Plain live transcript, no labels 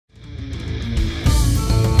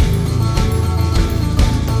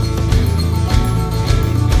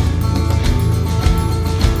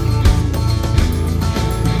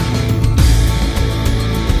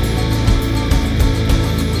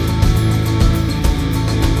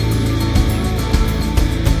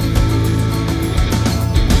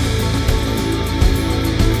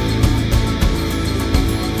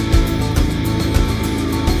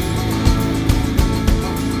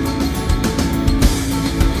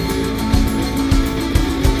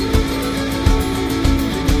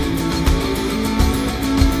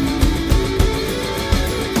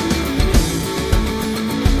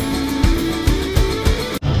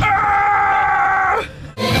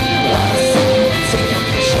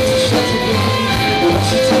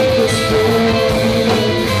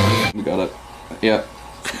Yep.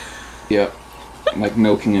 Yep. Like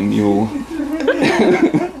milking a mule. You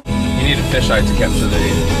need a fisheye to capture the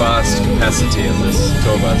vast capacity of this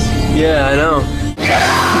tour bus. Yeah, I know.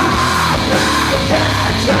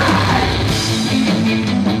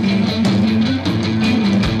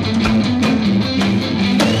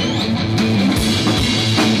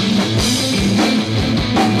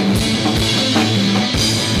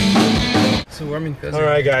 All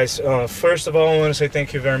right, guys. First of all, I want to say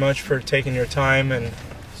thank you very much for taking your time and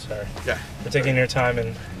for taking your time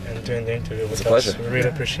and doing the interview with us. Pleasure. We really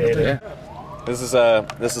appreciate it. Yeah. This is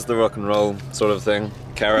the rock and roll sort of thing.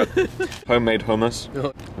 Carrot, homemade hummus,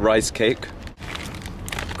 rice cake,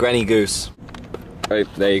 granny goose. Right,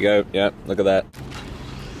 there you go. Yeah, look at that.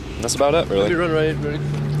 That's about it, really. Run right.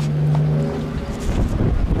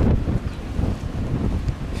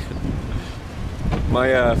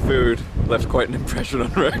 My food left quite an impression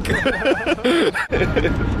on Rick. Slow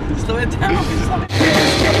it down.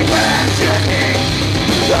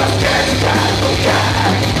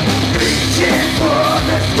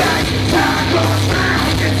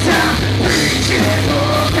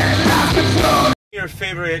 Your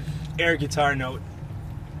favorite air guitar note?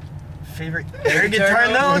 Favorite air guitar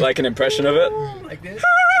note? Like an impression of it? Like this?